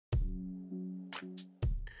Good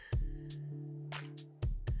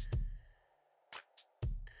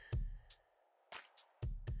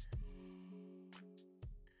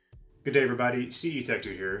day everybody, CE Tech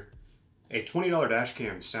Dude here. A $20 dash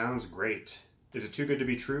cam sounds great. Is it too good to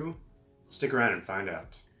be true? Stick around and find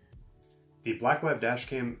out. The Blackweb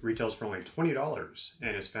Dashcam retails for only $20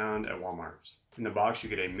 and is found at Walmart. In the box you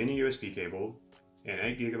get a mini USB cable, an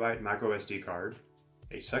 8GB micro SD card,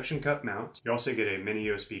 a suction cup mount. You also get a mini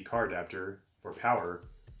USB car adapter for power,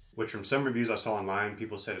 which from some reviews I saw online,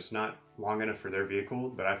 people said it's not long enough for their vehicle,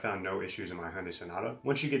 but I found no issues in my Hyundai Sonata.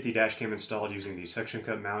 Once you get the dash cam installed using the suction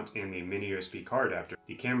cup mount and the mini USB car adapter,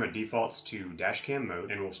 the camera defaults to dash cam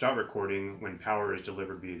mode and will start recording when power is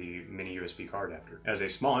delivered via the mini USB car adapter. It has a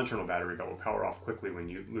small internal battery that will power off quickly when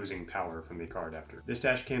you're losing power from the car adapter. This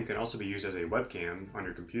dash cam can also be used as a webcam on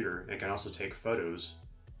your computer and can also take photos,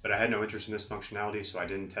 but I had no interest in this functionality so I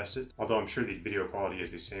didn't test it, although I'm sure the video quality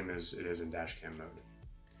is the same as it is in dash cam mode.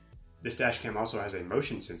 This dashcam also has a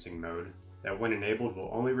motion sensing mode that when enabled will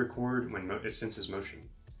only record when it senses motion.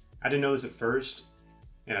 I didn't know this at first,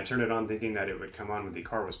 and I turned it on thinking that it would come on when the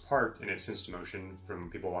car was parked and it sensed motion from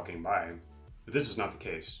people walking by, but this was not the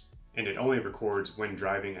case, and it only records when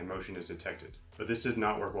driving and motion is detected. But this did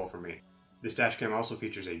not work well for me. This dashcam also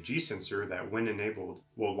features a G sensor that when enabled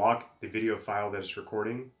will lock the video file that it's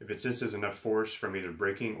recording if it senses enough force from either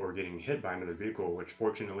braking or getting hit by another vehicle, which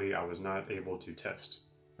fortunately I was not able to test.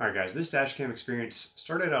 Alright guys, this dashcam experience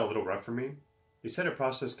started out a little rough for me. The setup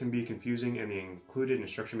process can be confusing and the included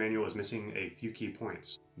instruction manual is missing a few key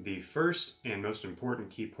points. The first and most important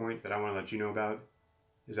key point that I want to let you know about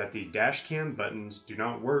is that the dashcam buttons do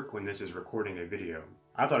not work when this is recording a video.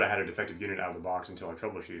 I thought I had a defective unit out of the box until I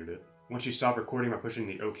troubleshooted it. Once you stop recording by pushing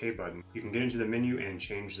the OK button, you can get into the menu and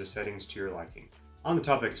change the settings to your liking. On the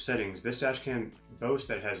topic of settings, this dashcam boasts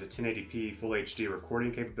that it has a 1080p Full HD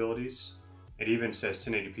recording capabilities. It even says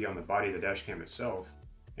 1080p on the body of the dashcam itself.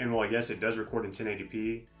 And while yes, it does record in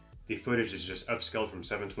 1080p, the footage is just upscaled from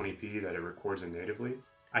 720p that it records in natively.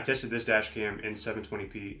 I tested this dashcam in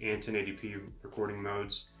 720p and 1080p recording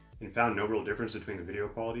modes and found no real difference between the video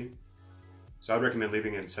quality. So I'd recommend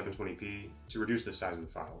leaving it at 720p to reduce the size of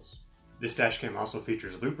the files. This dashcam also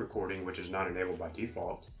features loop recording, which is not enabled by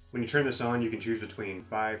default. When you turn this on, you can choose between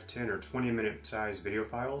 5, 10, or 20-minute size video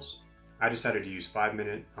files. I decided to use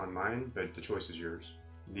 5-minute on mine, but the choice is yours.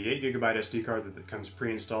 The 8GB SD card that comes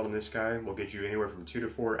pre-installed in this guy will get you anywhere from 2 to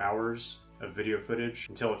 4 hours of video footage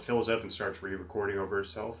until it fills up and starts re-recording over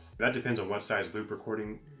itself. That depends on what size loop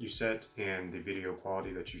recording you set and the video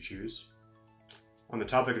quality that you choose. On the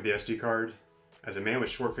topic of the SD card, as a man with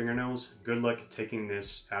short fingernails, good luck taking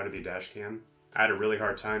this out of the dashcam. I had a really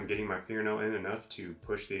hard time getting my fingernail in enough to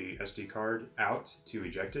push the SD card out to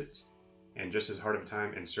eject it, and just as hard of a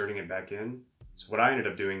time inserting it back in. So what I ended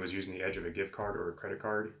up doing was using the edge of a gift card or a credit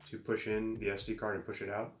card to push in the SD card and push it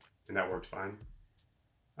out, and that worked fine.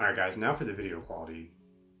 Alright guys, now for the video quality.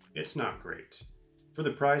 It's not great. For the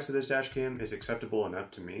price of this dashcam is acceptable enough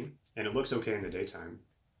to me, and it looks okay in the daytime.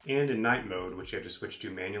 And in night mode, which you have to switch to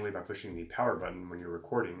manually by pushing the power button when you're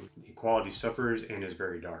recording, the quality suffers and is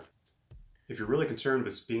very dark. If you're really concerned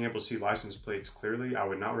with being able to see license plates clearly, I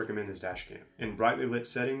would not recommend this dashcam. In brightly lit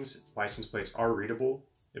settings, license plates are readable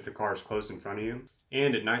if the car is closed in front of you.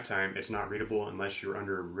 And at nighttime, it's not readable unless you're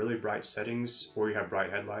under really bright settings or you have bright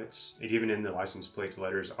headlights. And even in the license plates,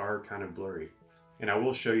 letters are kind of blurry. And I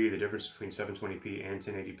will show you the difference between 720p and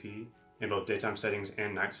 1080p in both daytime settings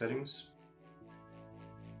and night settings.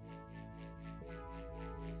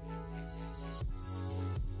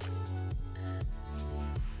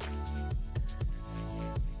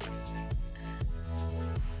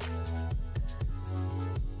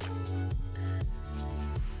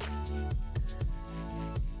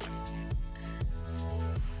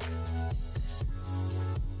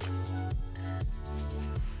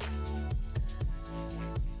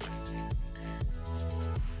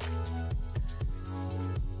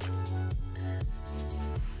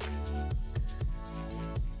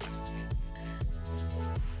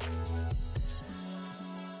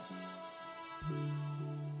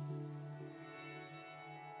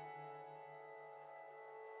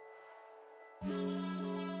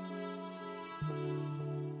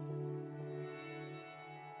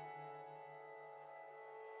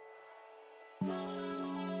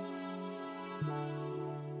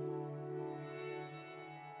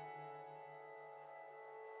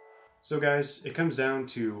 So guys, it comes down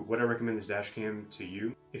to what I recommend this dashcam to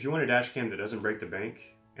you. If you want a dashcam that doesn't break the bank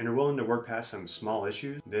and are willing to work past some small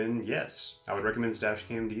issues, then yes, I would recommend this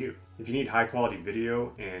dashcam to you. If you need high quality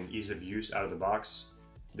video and ease of use out of the box,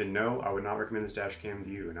 then no, I would not recommend this dashcam to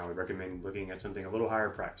you, and I would recommend looking at something a little higher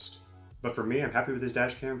priced. But for me, I'm happy with this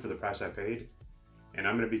dash cam for the price I paid, and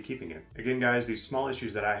I'm going to be keeping it. Again guys, these small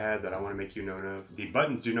issues that I had that I want to make you know of. The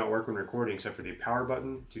buttons do not work when recording except for the power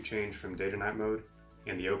button to change from day to night mode,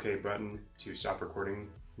 and the OK button to stop recording.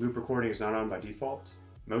 Loop recording is not on by default.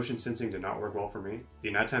 Motion sensing did not work well for me.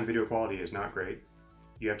 The nighttime video quality is not great.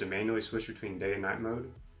 You have to manually switch between day and night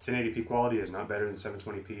mode. 1080p quality is not better than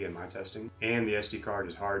 720p in my testing, and the SD card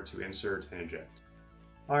is hard to insert and eject.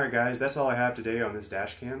 Alright guys, that's all I have today on this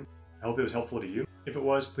dash cam. I hope it was helpful to you. If it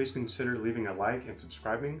was, please consider leaving a like and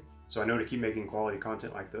subscribing so I know to keep making quality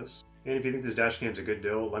content like this. And if you think this dash cam is a good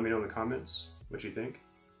deal, let me know in the comments what you think.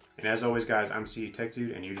 And as always guys, I'm CE Tech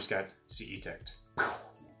Dude and you just got CE Teched.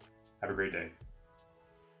 Have a great day.